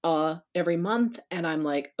bill every month and I'm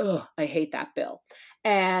like, oh, I hate that bill.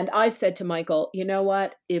 And I said to Michael, you know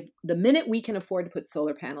what? If the minute we can afford to put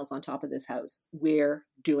solar panels on top of this house, we're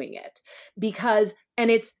doing it.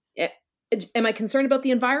 Am I concerned about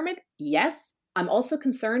the environment? Yes. I'm also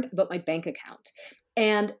concerned about my bank account.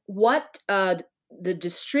 And what the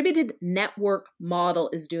distributed network model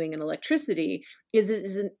is doing in electricity is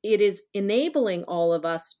it is enabling all of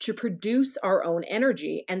us to produce our own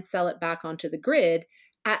energy and sell it back onto the grid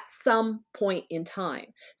at some point in time.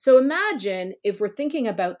 So imagine if we're thinking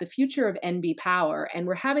about the future of NB Power and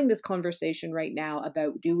we're having this conversation right now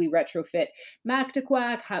about, do we retrofit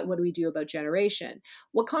Mactaquac? What do we do about generation?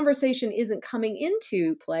 What conversation isn't coming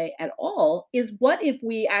into play at all is, what if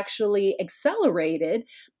we actually accelerated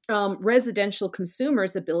residential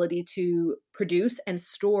consumers' ability to produce and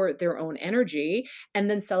store their own energy and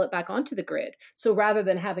then sell it back onto the grid? So rather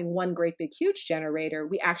than having one great big huge generator,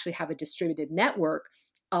 we actually have a distributed network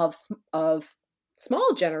of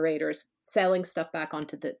small generators selling stuff back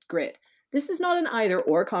onto the grid. This is not an either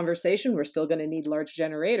or conversation. We're still going to need large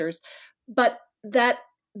generators, but that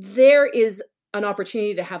there is an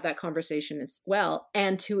opportunity to have that conversation as well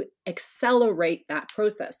and to accelerate that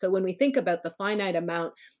process. So when we think about the finite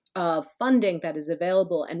amount of funding that is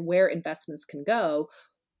available and where investments can go,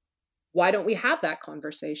 why don't we have that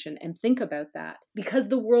conversation and think about that? Because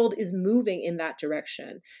the world is moving in that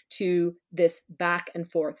direction, to this back and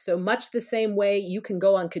forth. So much the same way you can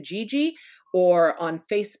go on Kijiji or on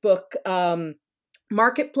Facebook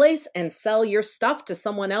Marketplace and sell your stuff to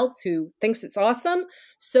someone else who thinks it's awesome,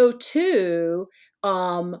 so too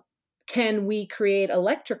can we create an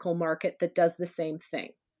electrical market that does the same thing.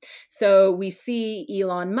 So we see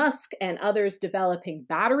Elon Musk and others developing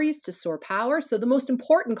batteries to store power. So the most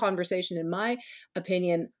important conversation, in my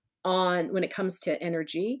opinion, when it comes to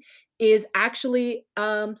energy is actually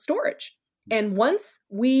storage. And once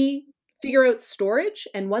we figure out storage,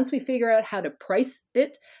 and once we figure out how to price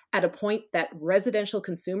it at a point that residential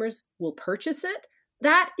consumers will purchase it,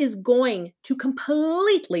 that is going to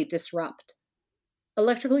completely disrupt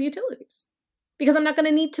electrical utilities, because I'm not going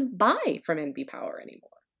to need to buy from NB Power anymore,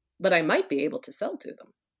 but I might be able to sell to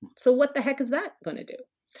them. So what the heck is that going to do?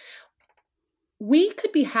 We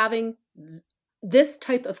could be having this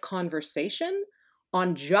type of conversation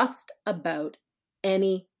on just about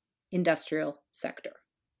any industrial sector.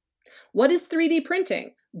 What is 3D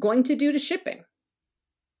printing going to do to shipping?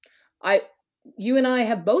 You and I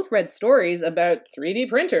have both read stories about 3D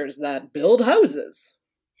printers that build houses.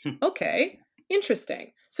 Okay,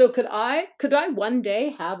 interesting. So could I one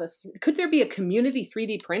day could there be a community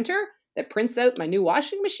 3D printer that prints out my new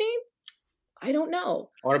washing machine? I don't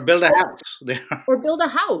know. Or build a house. Or build a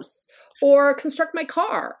house. Or construct my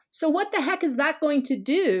car. So what the heck is that going to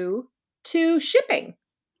do to shipping?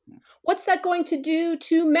 What's that going to do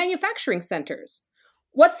to manufacturing centers?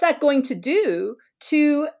 What's that going to do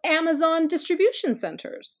to Amazon distribution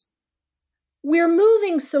centers? We're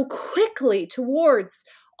moving so quickly towards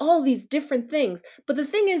all these different things. But the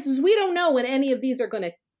thing is we don't know when any of these are going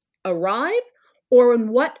to arrive or in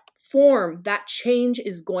what form that change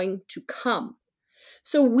is going to come.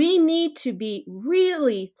 So we need to be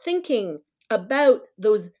really thinking about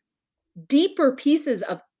those deeper pieces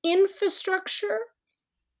of infrastructure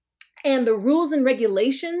and the rules and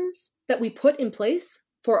regulations that we put in place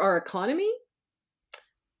for our economy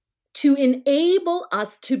to enable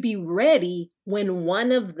us to be ready when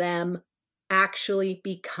one of them actually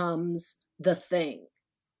becomes the thing,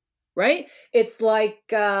 right? It's like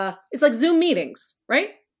Zoom meetings, right?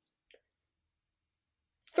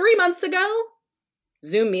 3 months ago,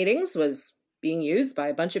 Zoom meetings was being used by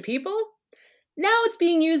a bunch of people. Now it's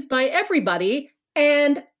being used by everybody,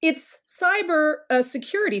 and its cyber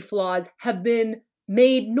security flaws have been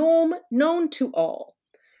made known to all.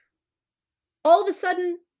 All of a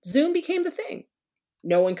sudden, Zoom became the thing.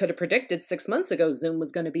 No one could have predicted 6 months ago Zoom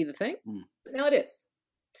was going to be the thing, but now it is.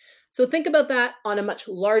 So think about that on a much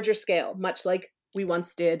larger scale, much like we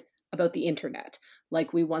once did about the internet,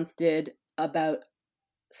 like we once did about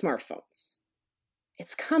smartphones.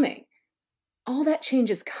 It's coming. All that change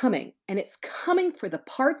is coming, and it's coming for the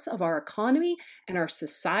parts of our economy and our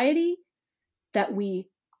society that we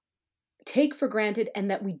take for granted and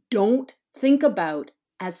that we don't think about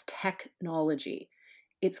as technology.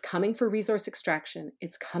 It's coming for resource extraction.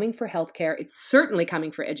 It's coming for healthcare. It's certainly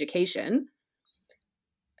coming for education.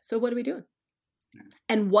 So what are we doing?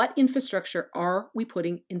 And what infrastructure are we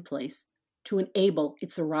putting in place to enable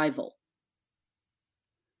its arrival?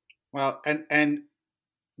 Well, and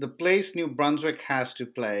the place New Brunswick has to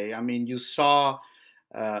play. I mean, you saw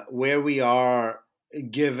where we are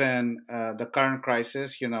given the current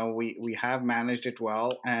crisis. You know, we have managed it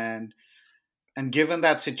well, and given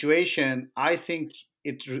that situation, I think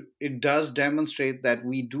it does demonstrate that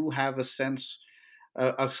we do have a sense,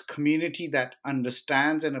 a community that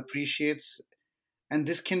understands and appreciates, and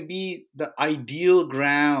this can be the ideal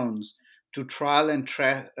grounds to trial and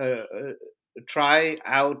try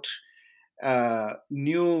out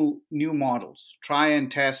new models, try and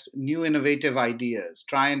test new innovative ideas,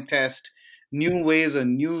 try and test new ways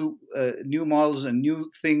and new models and new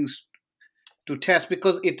things to test,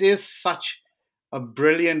 because it is such a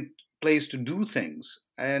brilliant place to do things,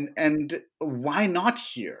 and why not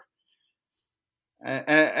here?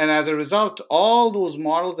 And as a result, all those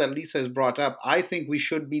models that Lisa has brought up, I think we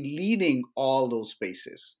should be leading all those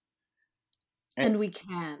spaces. And we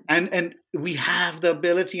can. And we have the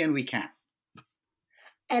ability, and we can.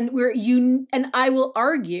 And and I will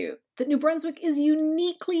argue that New Brunswick is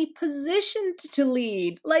uniquely positioned to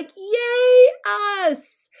lead. Like, yay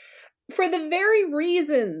us! For the very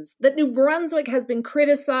reasons that New Brunswick has been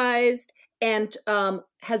criticized and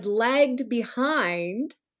has lagged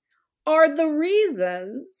behind are the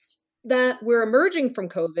reasons that we're emerging from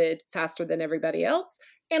COVID faster than everybody else,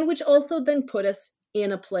 and which also then put us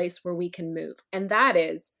in a place where we can move. And that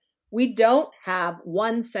is, we don't have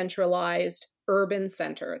one centralized urban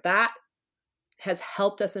center. That has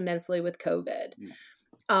helped us immensely with COVID.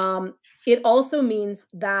 It also means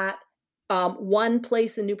that one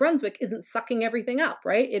place in New Brunswick isn't sucking everything up,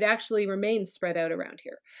 right? It actually remains spread out around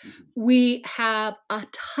here. We have a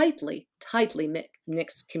tightly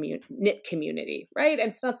knit community, right? And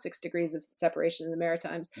it's not 6 degrees of separation in the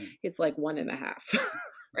Maritimes. It's like 1.5,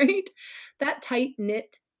 right? That tight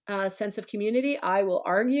knit sense of community, I will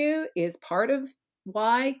argue, is part of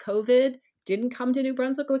why COVID didn't come to New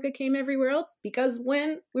Brunswick like it came everywhere else. Because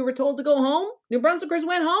when we were told to go home, New Brunswickers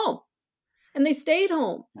went home. And they stayed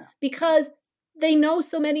home because they know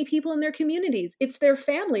so many people in their communities. It's their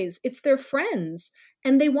families, it's their friends,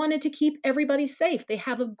 and they wanted to keep everybody safe. They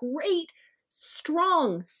have a great,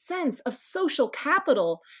 strong sense of social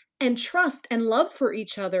capital and trust and love for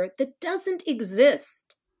each other that doesn't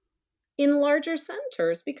exist in larger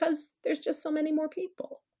centers because there's just so many more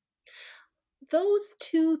people. Those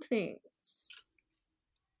two things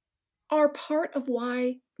are part of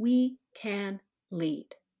why we can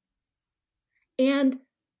lead. And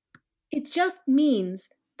it just means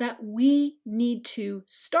that we need to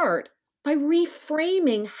start by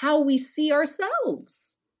reframing how we see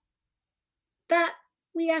ourselves. That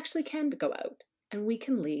we actually can go out and we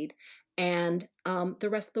can lead, and the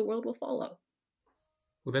rest of the world will follow.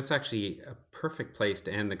 Well, that's actually a perfect place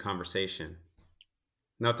to end the conversation.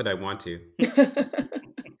 Not that I want to.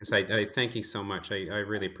 I thank you so much. I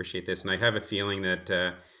really appreciate this. And I have a feeling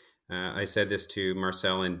that I said this to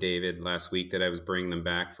Marcel and David last week, that I was bringing them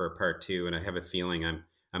back for a part 2, and I have a feeling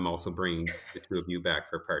I'm also bringing the two of you back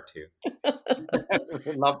for part 2.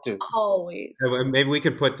 I'd love to. Always. Maybe we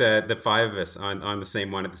could put the 5 of us on the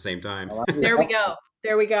same one at the same time. There we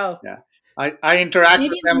go. Yeah, I interact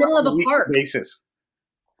maybe with in the them middle on of a park basis.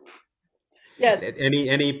 Yes.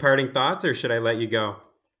 Any parting thoughts, or should I let you go?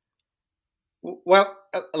 Well,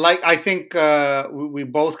 like I think we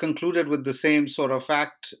both concluded with the same sort of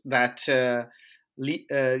fact that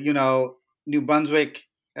New Brunswick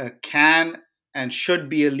can and should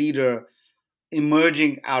be a leader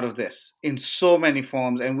emerging out of this in so many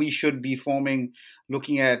forms, and we should be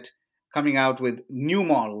looking at coming out with new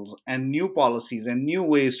models and new policies and new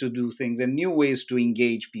ways to do things and new ways to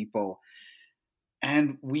engage people.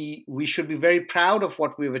 And we should be very proud of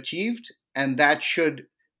what we've achieved, and that should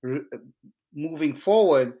moving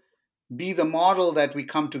forward be the model that we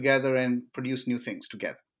come together and produce new things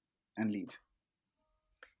together and lead.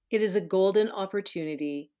 It is a golden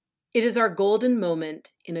opportunity. It is our golden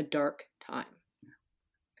moment in a dark time.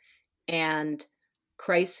 And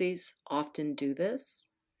crises often do this.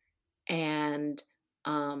 And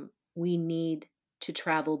we need to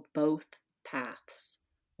travel both paths.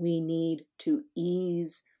 We need to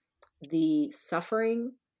ease the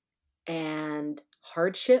suffering and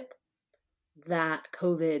hardship that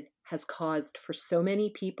COVID has caused for so many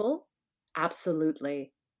people.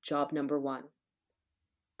 Absolutely, job number one.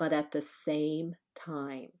 But at the same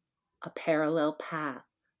time, a parallel path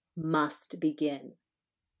must begin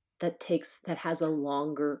that has a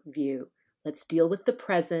longer view. Let's deal with the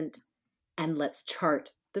present and let's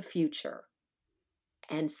chart the future.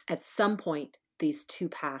 And at some point, these two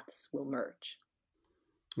paths will merge.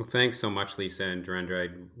 Well, thanks so much, Lisa and Dhirendra.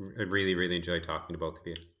 I really, really enjoyed talking to both of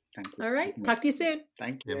you. Thank you. All right. Talk to you soon.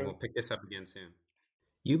 Thank you. And we'll pick this up again soon.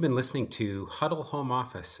 You've been listening to Huddle Home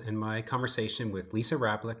Office and my conversation with Lisa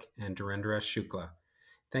Rablik and Dhirendra Shukla.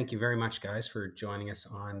 Thank you very much, guys, for joining us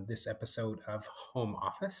on this episode of Home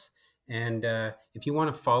Office. And if you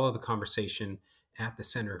want to follow the conversation at the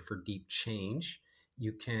Center for Deep Change,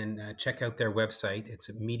 you can check out their website.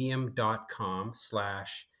 It's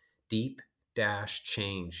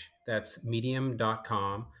medium.com/deep-change. That's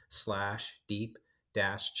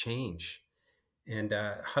medium.com/deep-change. And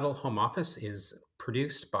Huddle Home Office is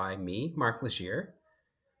produced by me, Mark Legier,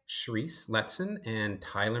 Sharice Letson, and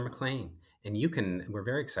Tyler McLean. And we're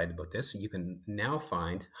very excited about this, you can now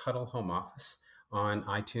find Huddle Home Office on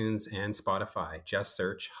iTunes and Spotify. Just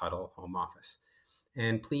search Huddle Home Office.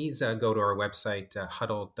 And please go to our website,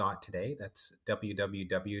 huddle.today. That's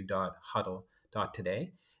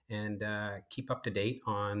www.huddle.today. And keep up to date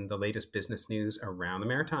on the latest business news around the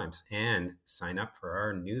Maritimes. And sign up for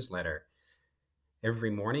our newsletter. Every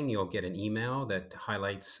morning, you'll get an email that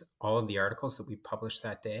highlights all of the articles that we publish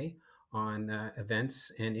that day on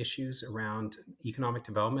events and issues around economic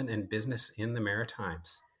development and business in the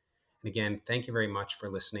Maritimes. And again, thank you very much for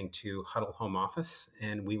listening to Huddle Home Office,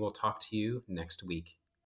 and we will talk to you next week.